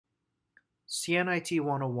CNIT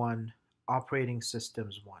 101 Operating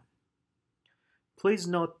Systems 1. Please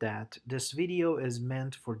note that this video is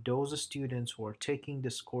meant for those students who are taking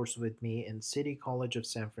this course with me in City College of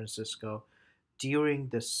San Francisco during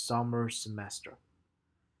the summer semester.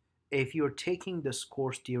 If you're taking this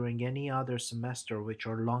course during any other semester which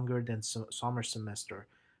are longer than summer semester,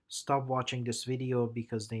 stop watching this video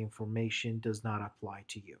because the information does not apply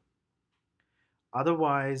to you.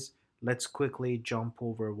 Otherwise, let's quickly jump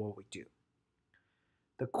over what we do.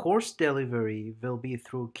 The course delivery will be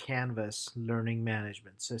through Canvas Learning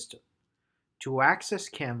Management System. To access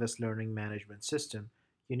Canvas Learning Management System,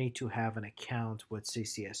 you need to have an account with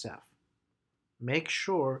CCSF. Make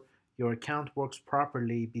sure your account works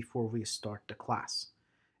properly before we start the class.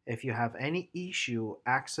 If you have any issue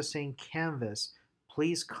accessing Canvas,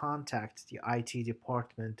 please contact the IT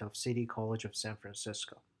department of City College of San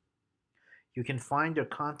Francisco. You can find their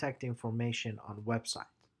contact information on website.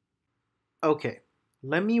 Okay,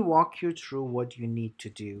 let me walk you through what you need to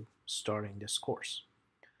do starting this course.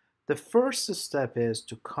 The first step is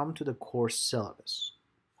to come to the course syllabus.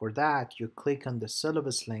 For that, you click on the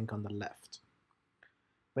syllabus link on the left.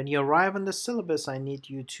 When you arrive on the syllabus, I need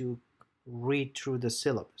you to read through the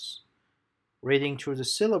syllabus. Reading through the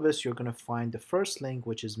syllabus, you're going to find the first link,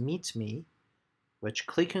 which is Meet Me, which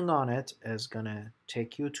clicking on it is going to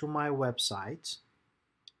take you to my website.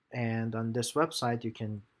 And on this website, you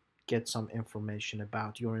can get some information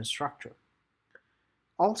about your instructor.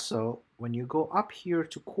 Also, when you go up here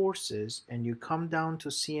to courses and you come down to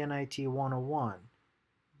CNIT 101,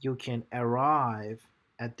 you can arrive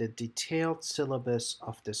at the detailed syllabus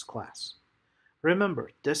of this class.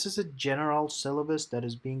 Remember, this is a general syllabus that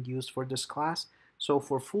is being used for this class, so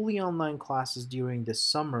for fully online classes during the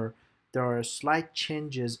summer, there are slight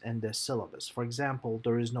changes in the syllabus. For example,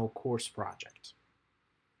 there is no course project.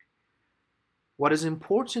 What is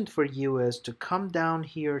important for you is to come down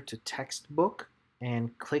here to textbook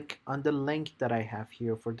and click on the link that I have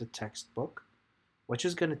here for the textbook, which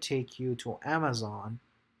is going to take you to Amazon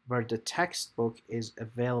where the textbook is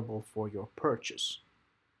available for your purchase.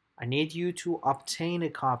 I need you to obtain a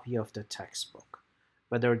copy of the textbook,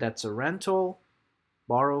 whether that's a rental,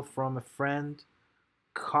 borrow from a friend,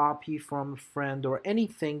 copy from a friend, or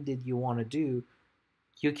anything that you want to do,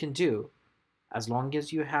 you can do. As long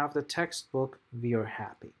as you have the textbook, we are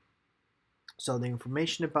happy. So the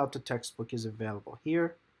information about the textbook is available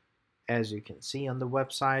here. As you can see on the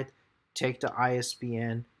website, take the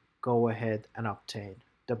ISBN, go ahead and obtain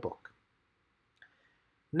the book.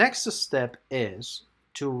 Next step is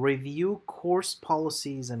to review course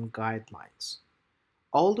policies and guidelines.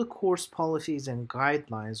 All the course policies and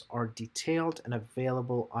guidelines are detailed and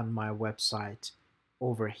available on my website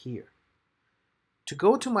over here. To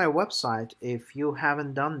go to my website, if you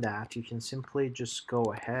haven't done that, you can simply just go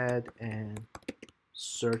ahead and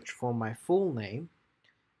search for my full name.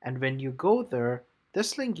 And when you go there,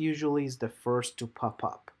 this link usually is the first to pop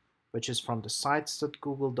up, which is from the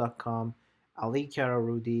sites.google.com, Ali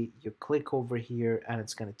Kararudi. You click over here and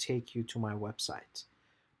it's going to take you to my website.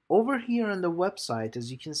 Over here on the website, as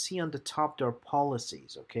you can see on the top, there are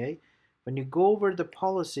policies, okay? When you go over the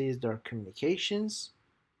policies, there are communications,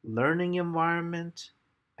 learning environment,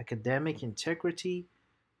 academic integrity,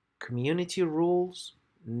 community rules,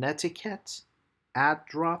 netiquette, ad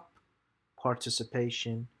drop,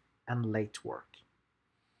 participation, and late work.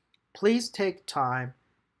 Please take time,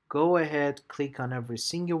 go ahead, click on every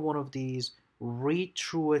single one of these, read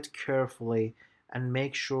through it carefully, and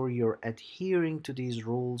make sure you're adhering to these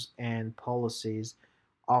rules and policies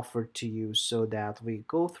offered to you so that we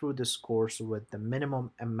go through this course with the minimum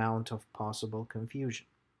amount of possible confusion.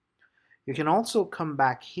 You can also come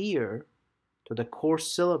back here to the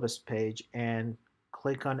course syllabus page and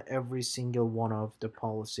click on every single one of the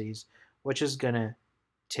policies, which is going to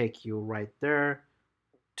take you right there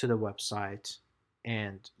to the website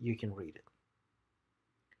and you can read it.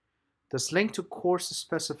 This link to course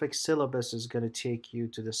specific syllabus is going to take you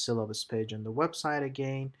to the syllabus page on the website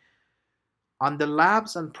again. On the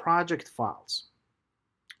labs and project files,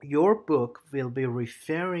 your book will be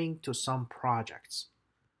referring to some projects.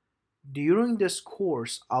 During this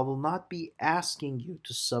course, I will not be asking you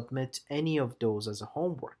to submit any of those as a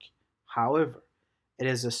homework. However, it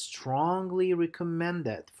is strongly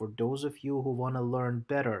recommended for those of you who want to learn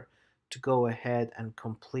better to go ahead and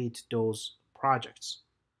complete those projects.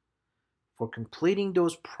 For completing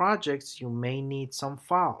those projects, you may need some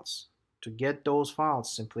files. To get those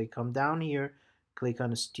files, simply come down here, click on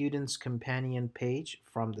the Students Companion page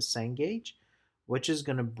from the Cengage, which is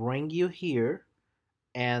going to bring you here.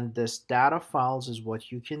 And this data files is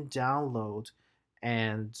what you can download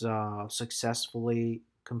and successfully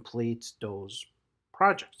complete those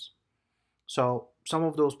projects. So some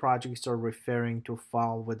of those projects are referring to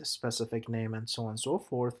file with a specific name and so on and so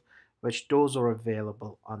forth, which those are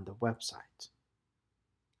available on the website.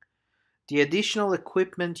 The additional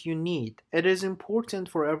equipment you need. It is important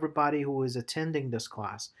for everybody who is attending this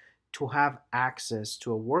class to have access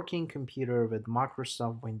to a working computer with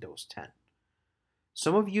Microsoft Windows 10.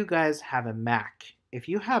 Some of you guys have a Mac. If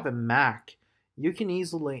you have a Mac, you can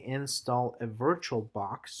easily install a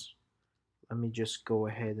VirtualBox. Let me just go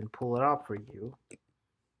ahead and pull it up for you.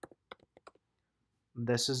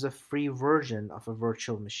 This is a free version of a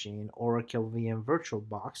virtual machine, Oracle VM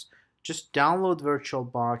VirtualBox. Just download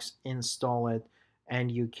VirtualBox, install it,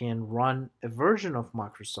 and you can run a version of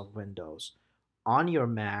Microsoft Windows on your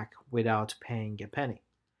Mac without paying a penny.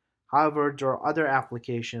 However, there are other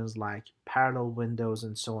applications like Parallel Windows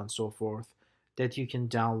and so on and so forth that you can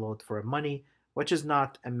download for money, which is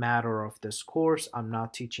not a matter of this course. I'm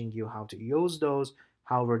not teaching you how to use those.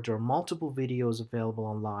 However, there are multiple videos available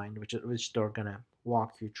online which they're going to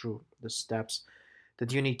walk you through the steps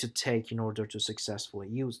that you need to take in order to successfully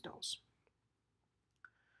use those.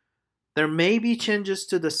 There may be changes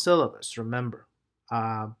to the syllabus, remember,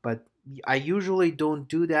 but I usually don't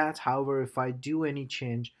do that. However, if I do any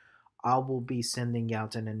change, I will be sending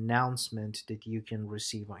out an announcement that you can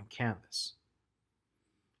receive on Canvas.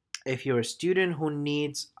 If you're a student who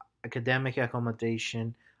needs academic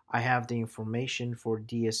accommodation, I have the information for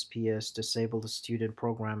DSPS, Disabled Student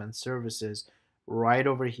Program and Services, right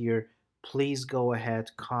over here. Please go ahead,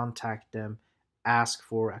 contact them, ask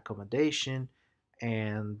for accommodation,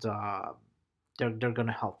 and they're going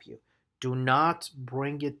to help you. Do not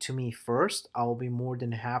bring it to me first. I'll be more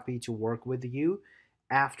than happy to work with you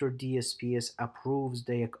after DSPS approves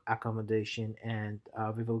the accommodation, and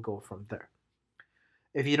we will go from there.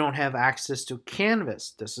 If you don't have access to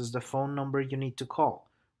Canvas, this is the phone number you need to call,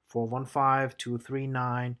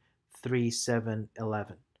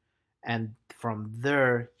 415-239-3711. And from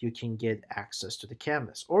there, you can get access to the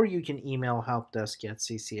Canvas. Or you can email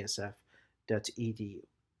helpdesk@ccsf.edu.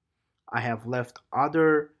 I have left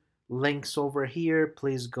other links over here.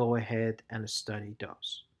 Please go ahead and study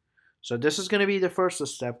those. So this is going to be the first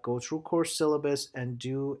step. Go through course syllabus and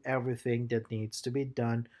do everything that needs to be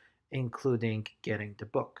done, including getting the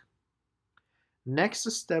book.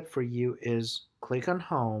 Next step for you is click on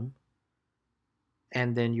home,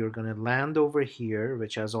 and then you're going to land over here,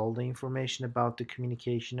 which has all the information about the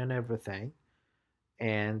communication and everything,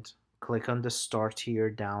 and click on the start here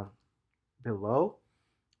down below,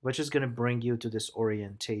 which is going to bring you to this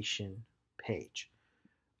orientation page.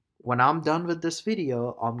 When I'm done with this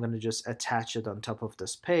video, I'm going to just attach it on top of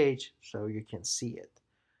this page so you can see it.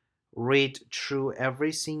 Read through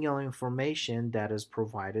every single information that is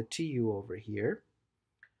provided to you over here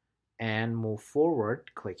and move forward,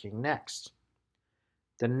 clicking next.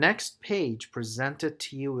 The next page presented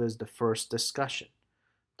to you is the first discussion.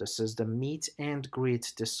 This is the meet and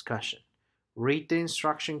greet discussion. Read the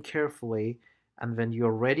instruction carefully, and when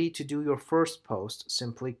you're ready to do your first post,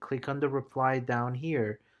 simply click on the reply down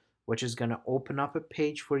here, which is going to open up a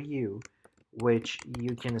page for you, which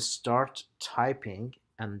you can start typing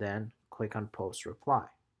and then click on post reply.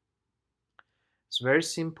 It's very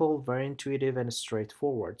simple, very intuitive, and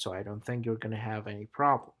straightforward, so I don't think you're going to have any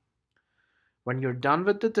problem. When you're done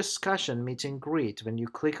with the discussion, meet and greet, when you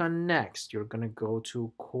click on next, you're going to go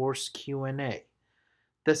to course Q&A.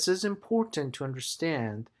 This is important to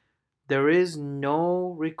understand. There is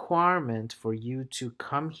no requirement for you to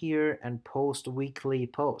come here and post weekly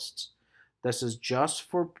posts. This is just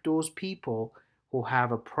for those people who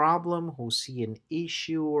have a problem, who see an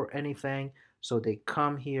issue or anything, so they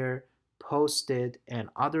come here, post it, and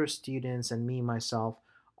other students and me myself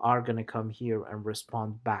are going to come here and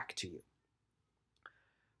respond back to you.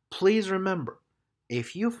 Please remember,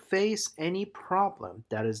 if you face any problem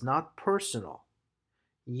that is not personal,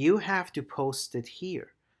 you have to post it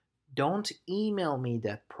here. Don't email me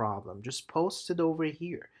that problem. Just post it over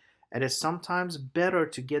here. It is sometimes better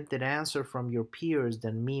to get that answer from your peers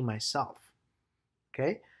than me myself.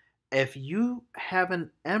 Okay? If you have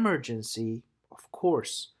an emergency, of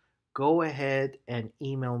course, go ahead and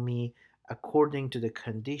email me according to the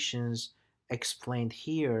conditions explained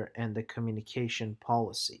here and the communication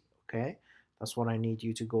policy. Okay? That's what I need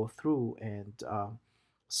you to go through and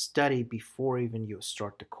study before even you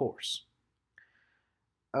start the course.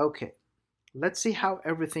 Okay, let's see how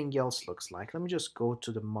everything else looks like. Let me just go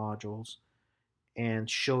to the modules and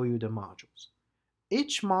show you the modules.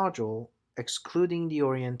 Each module, excluding the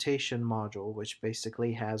orientation module, which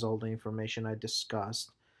basically has all the information I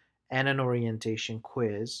discussed, and an orientation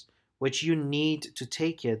quiz, which you need to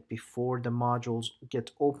take it before the modules get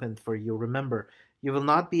opened for you. Remember, you will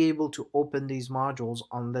not be able to open these modules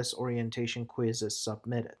unless orientation quiz is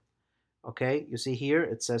submitted. Okay, you see here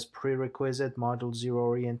it says prerequisite module 0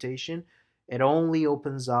 orientation. It only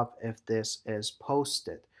opens up if this is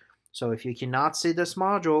posted. So if you cannot see this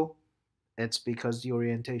module, it's because the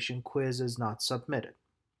orientation quiz is not submitted.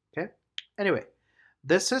 Okay, anyway,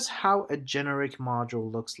 this is how a generic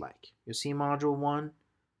module looks like. You see module 1,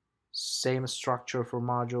 same structure for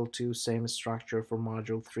module 2, same structure for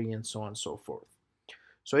module 3, and so on and so forth.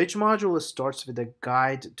 So each module starts with a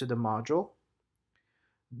guide to the module,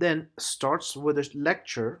 then starts with a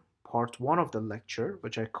lecture, part 1 of the lecture,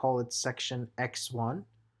 which I call it section X1,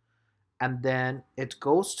 and then it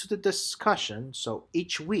goes to the discussion. So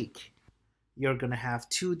each week you're going to have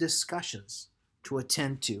 2 discussions to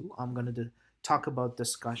attend to. I'm going to talk about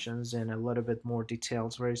discussions in a little bit more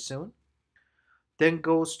details very soon. Then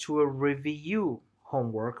goes to a review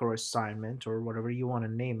homework or assignment or whatever you want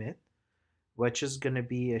to name it, which is going to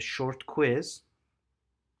be a short quiz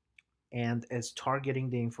and is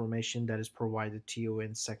targeting the information that is provided to you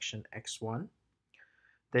in section X1.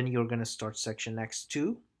 Then you're going to start section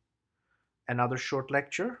X2, another short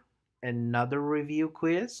lecture, another review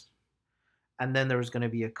quiz, and then there's going to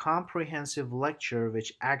be a comprehensive lecture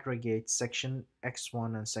which aggregates section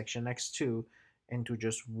X1 and section X2 into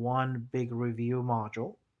just one big review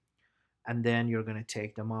module, and then you're going to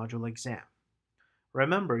take the module exam.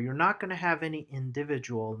 Remember, you're not going to have any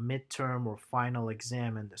individual midterm or final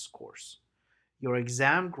exam in this course. Your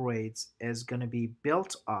exam grades is going to be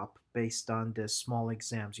built up based on the small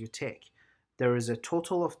exams you take. There is a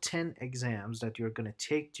total of 10 exams that you're going to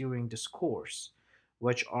take during this course,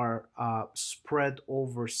 which are spread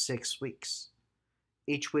over 6 weeks.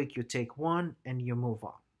 Each week you take one and you move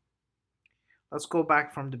on. Let's go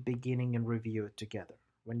back from the beginning and review it together.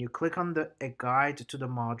 When you click on a guide to the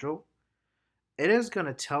module, it is going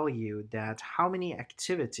to tell you that how many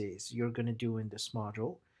activities you're going to do in this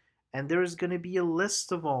module, and there is going to be a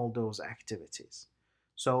list of all those activities.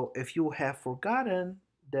 So if you have forgotten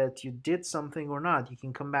that you did something or not, you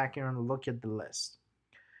can come back here and look at the list.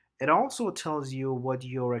 It also tells you what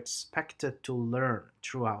you're expected to learn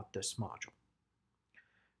throughout this module.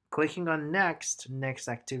 Clicking on next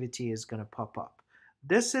activity is going to pop up.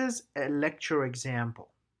 This is a lecture example.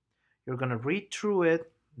 You're going to read through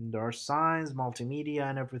it. There are signs, multimedia,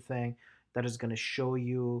 and everything that is going to show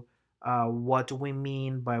you what we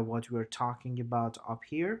mean by what we're talking about up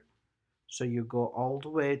here. So you go all the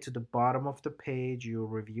way to the bottom of the page, you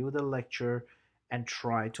review the lecture, and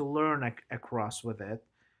try to learn across with it.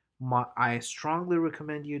 I strongly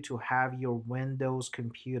recommend you to have your Windows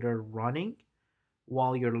computer running.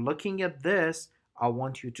 While you're looking at this, I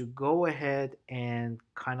want you to go ahead and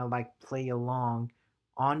kind of like play along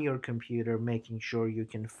on your computer, making sure you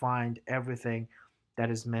can find everything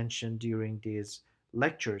that is mentioned during these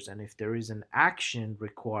lectures. And if there is an action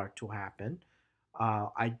required to happen,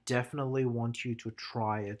 I definitely want you to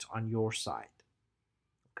try it on your side.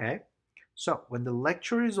 Okay, so when the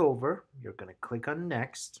lecture is over, you're going to click on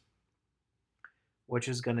next, which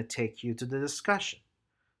is going to take you to the discussion.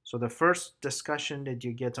 So the first discussion that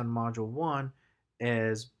you get on module 1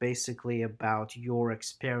 is basically about your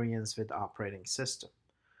experience with operating system.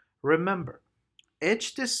 Remember,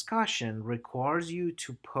 each discussion requires you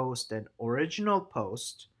to post an original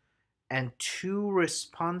post and 2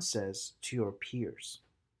 responses to your peers.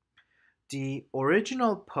 The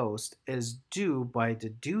original post is due by the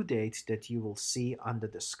due date that you will see on the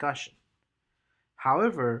discussion.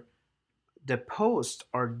 However, the posts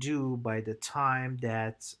are due by the time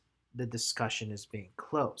that the discussion is being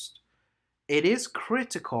closed. It is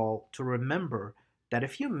critical to remember that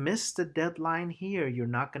if you miss the deadline here, you're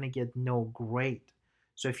not going to get no grade.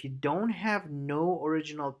 So if you don't have no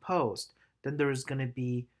original post, then there's going to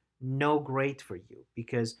be no grade for you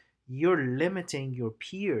because you're limiting your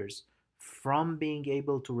peers from being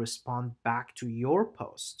able to respond back to your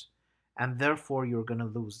post, and therefore you're going to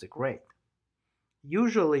lose the grade.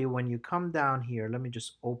 Usually when you come down here, let me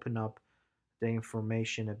just open up the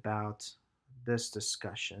information about this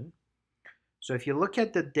discussion. So if you look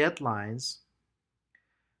at the deadlines,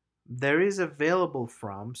 there is available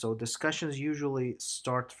from, so discussions usually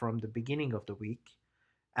start from the beginning of the week,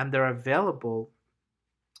 and they're available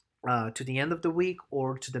to the end of the week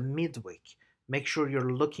or to the midweek. Make sure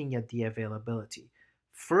you're looking at the availability.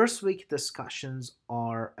 First week discussions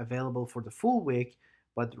are available for the full week,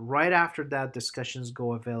 but right after that, discussions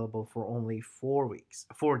go available for only 4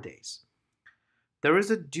 days. There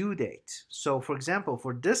is a due date. So for example,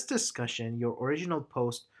 for this discussion, your original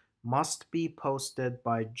post must be posted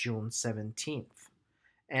by June 17th.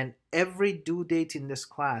 And every due date in this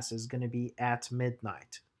class is going to be at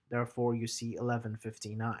midnight. Therefore, you see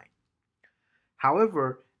 11:59.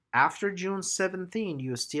 However, after June 17,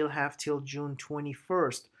 you still have till June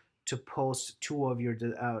 21st to post two of your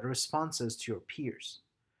responses to your peers.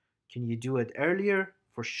 Can you do it earlier?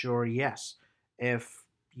 For sure, yes. If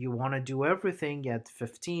you want to do everything at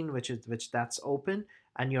 15, which that's open,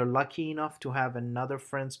 and you're lucky enough to have another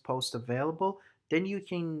friend's post available, then you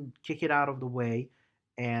can kick it out of the way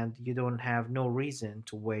and you don't have no reason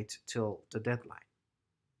to wait till the deadline.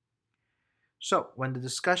 So when the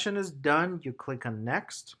discussion is done, you click on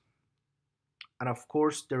next, and of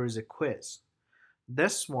course there is a quiz.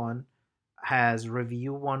 This one has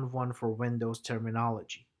Review 101 for Windows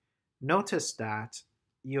terminology. Notice that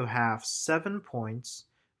you have 7 points,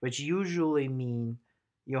 which usually mean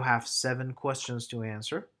you have 7 questions to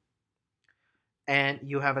answer, and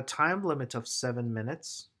you have a time limit of 7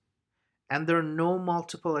 minutes, and there are no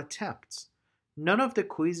multiple attempts. None of the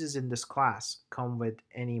quizzes in this class come with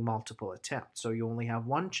any multiple attempt, so you only have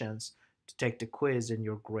one chance to take the quiz and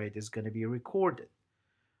your grade is going to be recorded.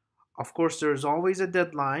 Of course, there's always a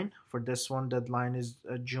deadline. For this one, deadline is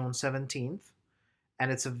June 17th, and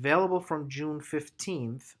it's available from June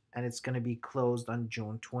 15th, and it's going to be closed on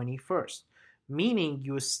June 21st, meaning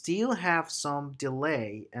you still have some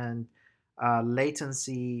delay and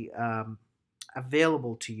latency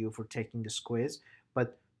available to you for taking this quiz,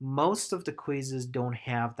 but most of the quizzes don't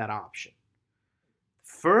have that option.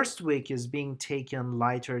 First week is being taken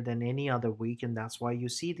lighter than any other week, and that's why you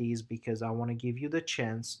see these, because I want to give you the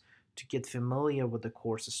chance to get familiar with the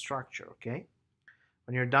course structure, okay?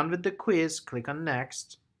 When you're done with the quiz, click on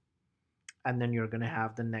next, and then you're going to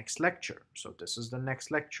have the next lecture. So this is the next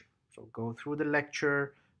lecture. So go through the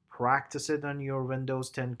lecture, practice it on your Windows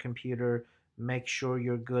 10 computer, make sure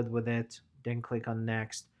you're good with it, then click on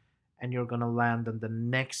next, and you're going to land on the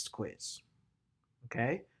next quiz.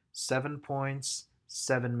 Okay? 7 points,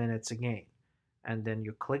 7 minutes again. And then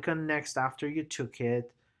you click on next after you took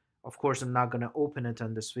it. Of course, I'm not going to open it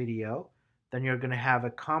on this video. Then you're going to have a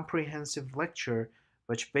comprehensive lecture,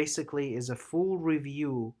 which basically is a full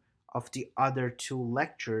review of the other 2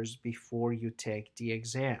 lectures before you take the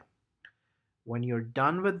exam. When you're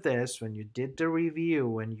done with this, when you did the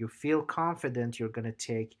review and you feel confident, you're going to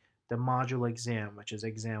take the module exam, which is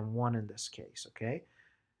exam 1 in this case, okay?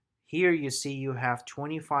 Here you see you have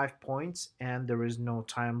 25 points and there is no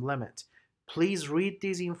time limit. Please read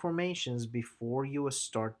these informations before you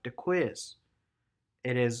start the quiz.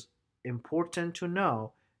 It is important to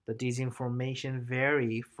know that these information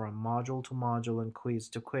vary from module to module and quiz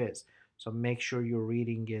to quiz. So make sure you're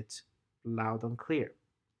reading it loud and clear.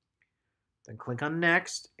 Then click on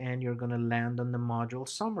next and you're going to land on the module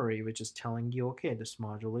summary, which is telling you, okay, this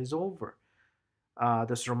module is over.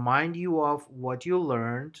 This reminds you of what you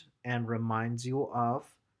learned and reminds you of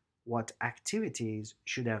what activities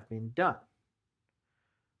should have been done.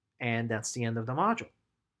 And that's the end of the module.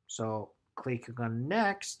 So clicking on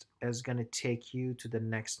next is going to take you to the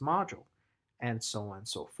next module, and so on and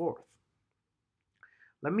so forth.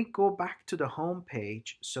 Let me go back to the home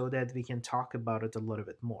page so that we can talk about it a little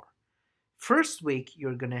bit more. First week,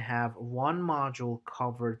 you're going to have one module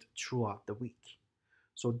covered throughout the week.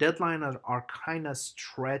 So deadlines are kind of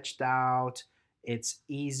stretched out. It's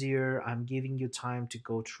easier. I'm giving you time to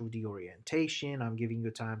go through the orientation. I'm giving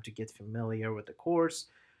you time to get familiar with the course,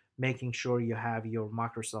 making sure you have your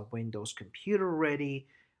Microsoft Windows computer ready.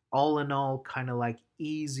 All in all, kind of like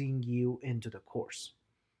easing you into the course.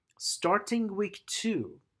 Starting week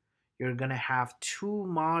 2, you're going to have 2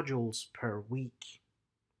 modules per week.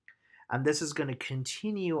 And this is going to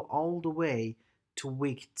continue all the way to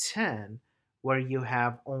week 10, where you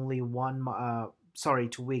have only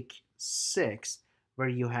to week 6, where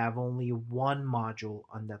you have only 1 module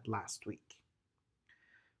on that last week.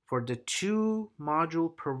 For the 2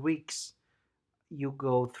 module per weeks, you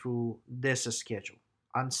go through this schedule.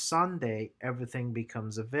 On Sunday, everything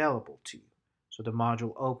becomes available to you. So the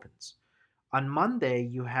module opens. On Monday,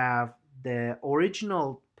 you have the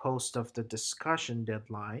original post of the discussion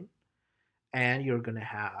deadline, and you're going to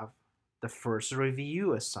have the first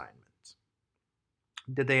review assignment.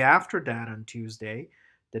 The day after that, on Tuesday,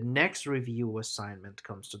 the next review assignment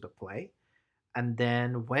comes to the play. And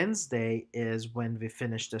then Wednesday is when we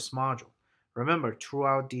finish this module. Remember,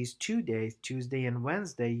 throughout these 2 days, Tuesday and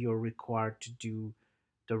Wednesday, you're required to do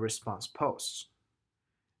the response posts.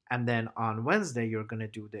 And then on Wednesday, you're going to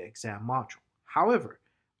do the exam module. However,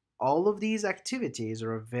 all of these activities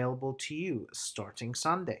are available to you starting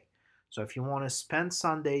Sunday. So if you want to spend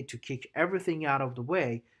Sunday to kick everything out of the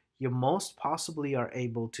way, you most possibly are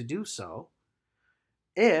able to do so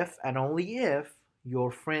if and only if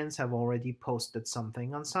your friends have already posted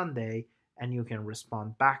something on Sunday and you can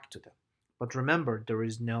respond back to them. But remember, there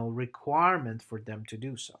is no requirement for them to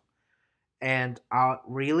do so. And I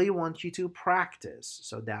really want you to practice.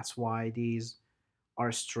 So that's why these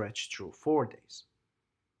are stretched through 4 days.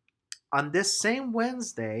 On this same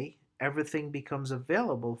Wednesday, everything becomes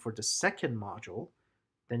available for the second module.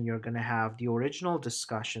 Then you're going to have the original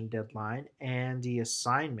discussion deadline and the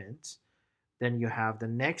assignment. Then you have the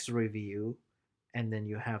next review, and then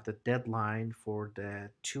you have the deadline for the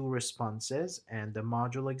two responses and the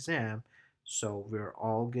module exam. So we're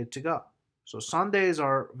all good to go. So Sundays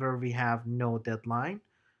are where we have no deadline.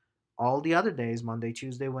 All the other days, Monday,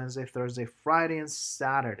 Tuesday, Wednesday, Thursday, Friday, and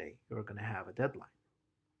Saturday, you're going to have a deadline.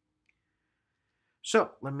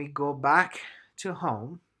 So let me go back to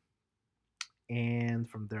home and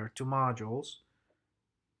from there to modules.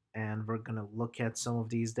 And we're going to look at some of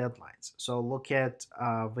these deadlines. So look at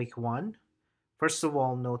week 1. First of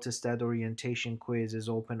all, notice that orientation quiz is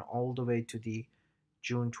open all the way to the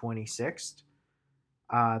June 26th.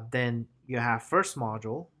 Then you have first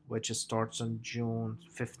module, which starts on June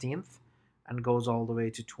 15th and goes all the way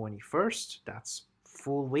to 21st. That's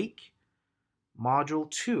full week. Module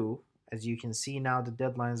 2, as you can see now, the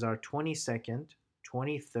deadlines are 22nd,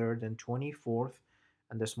 23rd, and 24th,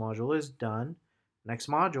 and this module is done. Next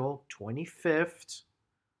module, 25th,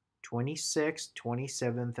 26th,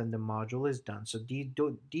 27th, and the module is done. So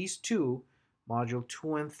these two, module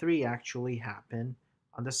 2 and 3, actually happen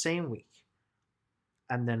on the same week.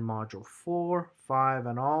 And then module 4, 5,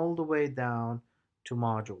 and all the way down to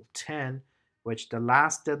module 10, which the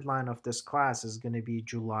last deadline of this class is going to be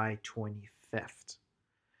July 25th.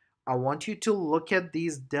 I want you to look at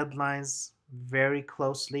these deadlines very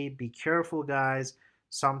closely. Be careful, guys.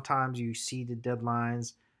 Sometimes you see the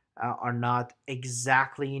deadlines are not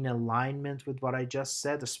exactly in alignment with what I just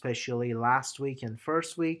said, especially last week and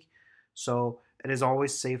first week. So it is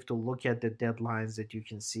always safe to look at the deadlines that you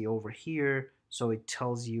can see over here, so it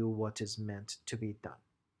tells you what is meant to be done.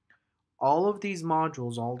 All of these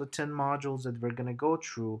modules, all the 10 modules that we're going to go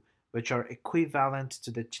through, which are equivalent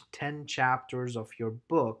to the 10 chapters of your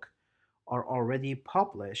book, are already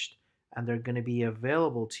published, and they're going to be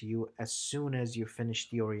available to you as soon as you finish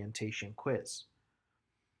the orientation quiz.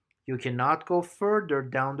 You cannot go further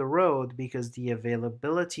down the road because the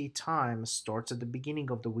availability time starts at the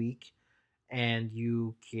beginning of the week, and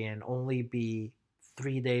you can only be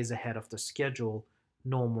 3 days ahead of the schedule,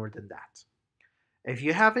 no more than that. If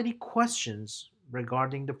you have any questions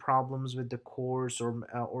regarding the problems with the course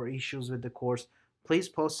or issues with the course, please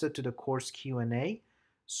post it to the course Q&A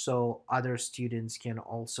so other students can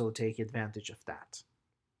also take advantage of that.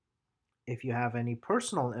 If you have any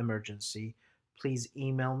personal emergency, please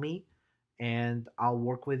email me and I'll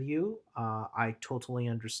work with you. I totally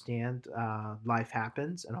understand life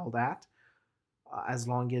happens and all that. As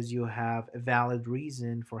long as you have a valid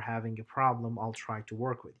reason for having a problem, I'll try to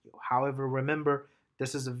work with you. However, remember,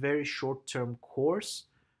 this is a very short-term course,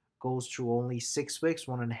 goes through only 6 weeks,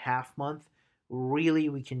 1.5 months. Really,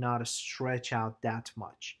 we cannot stretch out that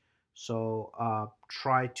much. So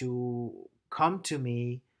try to come to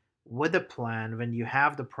me with a plan. When you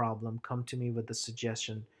have the problem, come to me with a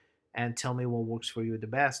suggestion and tell me what works for you the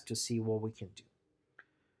best to see what we can do.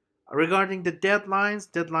 Regarding the deadlines,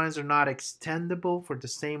 deadlines are not extendable for the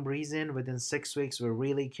same reason. Within 6 weeks, we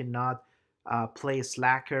really cannot play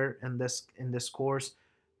slacker in this course.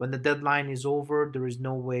 When the deadline is over, there is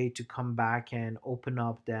no way to come back and open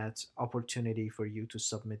up that opportunity for you to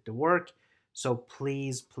submit the work. So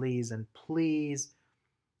please, please, and please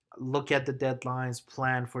look at the deadlines,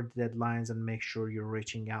 plan for the deadlines, and make sure you're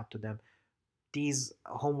reaching out to them. These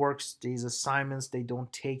homeworks, these assignments, they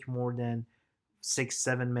don't take more than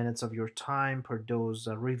 6-7 minutes of your time per those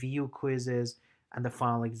review quizzes, and the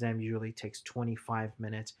final exam usually takes 25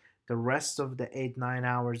 minutes. The rest of the 8-9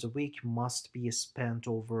 hours a week must be spent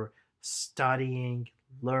over studying,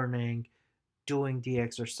 learning, doing the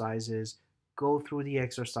exercises. Go through the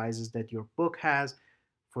exercises that your book has.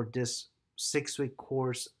 For this 6-week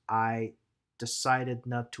course, I decided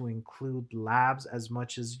not to include labs as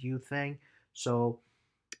much as you think. So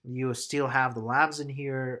you still have the labs in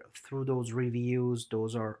here. Through those reviews,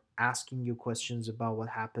 those are asking you questions about what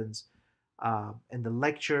happens in the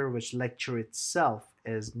lecture, which lecture itself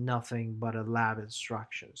is nothing but a lab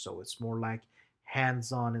instruction. So it's more like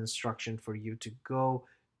hands-on instruction for you to go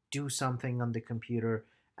do something on the computer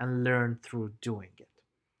and learn through doing it.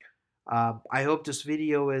 I hope this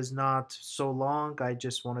video is not so long. I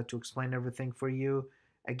just wanted to explain everything for you.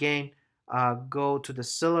 Again, go to the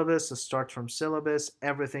syllabus, start from syllabus.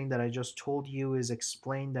 Everything that I just told you is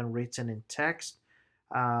explained and written in text.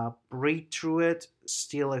 read through it.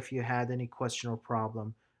 Still, if you had any question or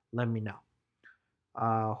problem, let me know.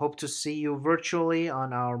 Hope to see you virtually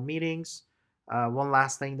on our meetings. One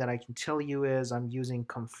last thing that I can tell you is I'm using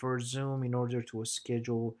Comfort Zoom in order to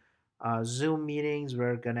schedule Zoom meetings.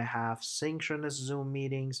 We're going to have synchronous Zoom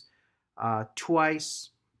meetings twice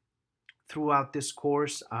throughout this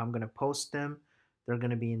course. I'm going to post them. They're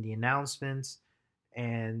going to be in the announcements.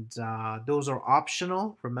 And those are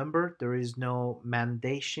optional. Remember, there is no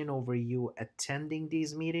mandation over you attending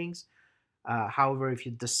these meetings. However, if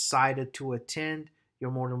you decided to attend, you're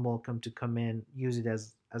more than welcome to come in, use it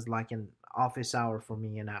as like an office hour for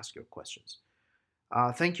me and ask your questions.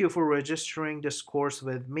 Thank you for registering this course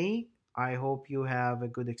with me. I hope you have a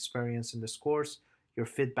good experience in this course. Your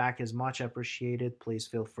feedback is much appreciated. Please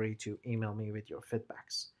feel free to email me with your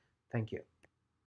feedbacks. Thank you.